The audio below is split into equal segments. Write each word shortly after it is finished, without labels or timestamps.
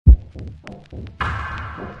Hey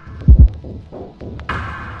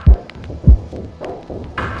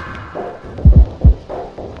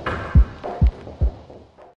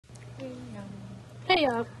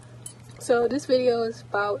y'all, so this video is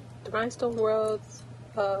about the Rhinestone World's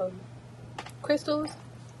crystals,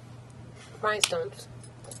 rhinestones,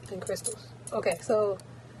 and crystals. Okay, so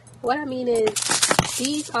what I mean is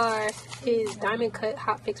these are his diamond cut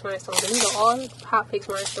hot fix rhinestones, and these are all hot fix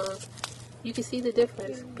rhinestones. You can see the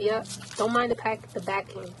difference. Yep, don't mind the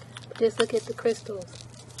backing, but just look at the crystals,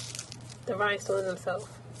 the rhinestones themselves.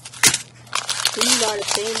 These are the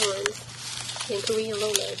same ones in Korean low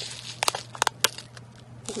lead.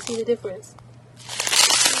 You can see the difference.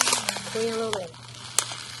 Korean low lead.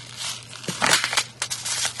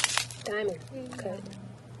 Diamond cut.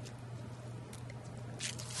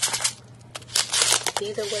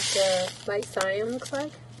 These are what the light cyan looks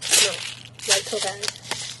like. No, light topaz.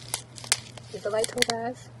 These are light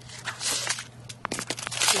topaz.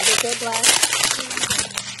 These are jet black.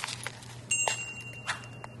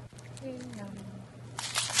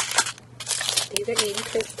 These are 80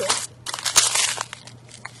 crystal.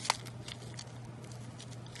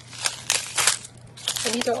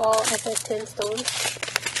 And these are all SS10 stones.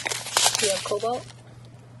 We have cobalt.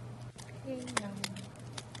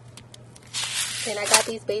 And I got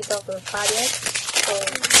these based off of projects. So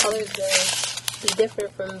colors will be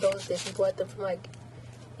different from those if you bought them from like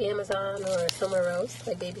Amazon or somewhere else,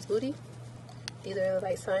 like Baby's Booty. These are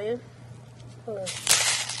light cyan or red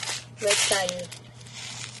cyan.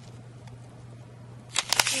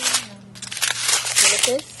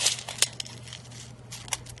 Amethyst.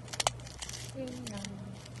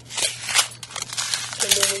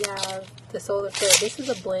 And then we have the solar flare. This is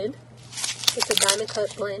a blend. It's a diamond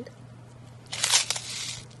cut blend.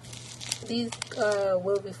 These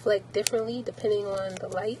will reflect differently depending on the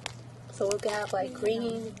light. So we'll have like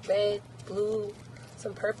green, red, blue,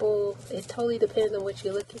 some purple. It totally depends on which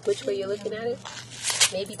way you're looking at it.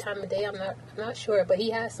 Maybe time of day. I'm not sure. But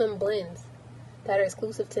he has some blends that are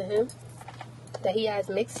exclusive to him that he has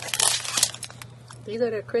mixed. These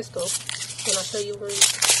are the crystals, and I'll show you one.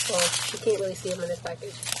 Well, you can't really see them in this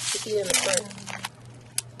package. You see them in the front.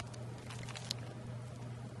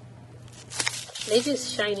 They're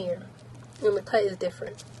just shinier, and the cut is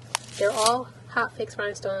different. They're all hot fix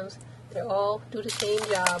rhinestones. They all do the same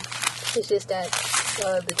job. It's just that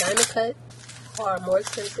the diamond cut are more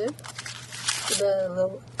expensive. The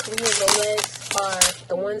Korean Rolex are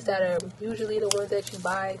the ones that are usually the ones that you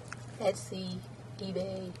buy Etsy,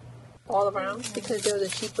 eBay, all around, because they're the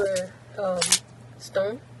cheaper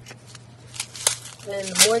stone. And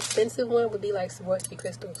the more expensive one would be like Swarovski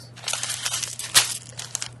crystals.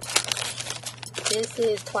 This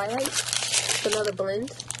is Twilight. It's another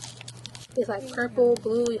blend. It's like purple,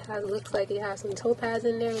 blue. It looks like it has some topaz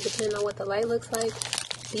in there, depending on what the light looks like.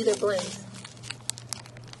 These are blends.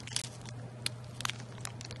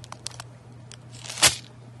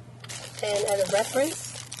 And as a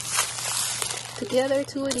reference, together,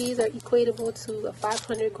 two of these are equatable to a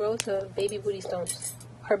 500 gross of Baby Booty stones,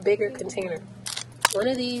 her bigger container. One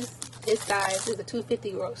of these, this size, is a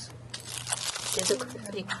 250 gross. There's a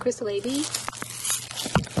crystal AB.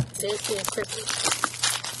 This is crystal.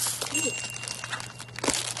 I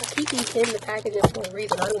keep these in the packaging for a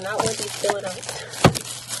reason. I do not want these spilling out.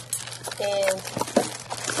 And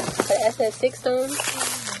for SS6 stones,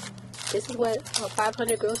 this is what a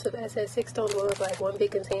 500 gross of SS6 stones will look like, one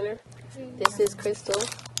big container. This is crystal,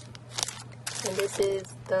 and this is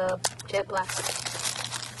the jet black.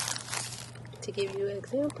 To give you an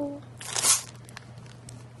example,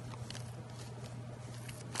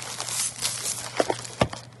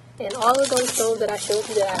 and all of those stones that I showed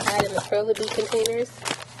you that I had in the Pearl of Beat containers,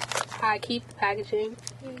 I keep the packaging.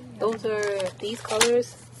 Those are these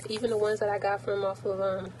colors, even the ones that I got from off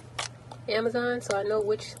of Amazon, so I know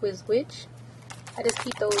which was which. I just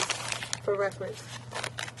keep those for reference.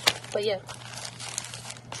 But yeah,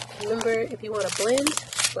 remember, if you want to blend,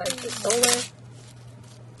 like the solar,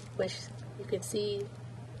 which you can see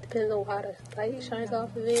depends on how the light shines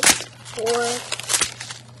off of it, or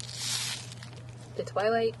the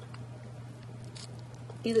Twilight.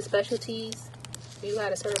 These are specialties. You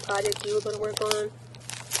had a certain project you were going to work on,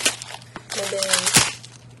 and then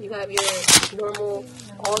you have your normal,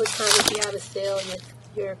 all the time if you have a sale,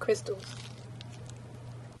 your crystals.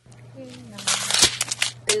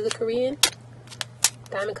 This is a Korean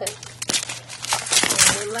diamond cut.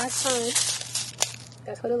 And one last time,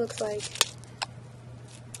 that's what it looks like.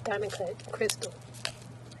 Diamond cut crystal.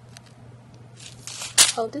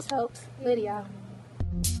 Hope this helps. Later, y'all.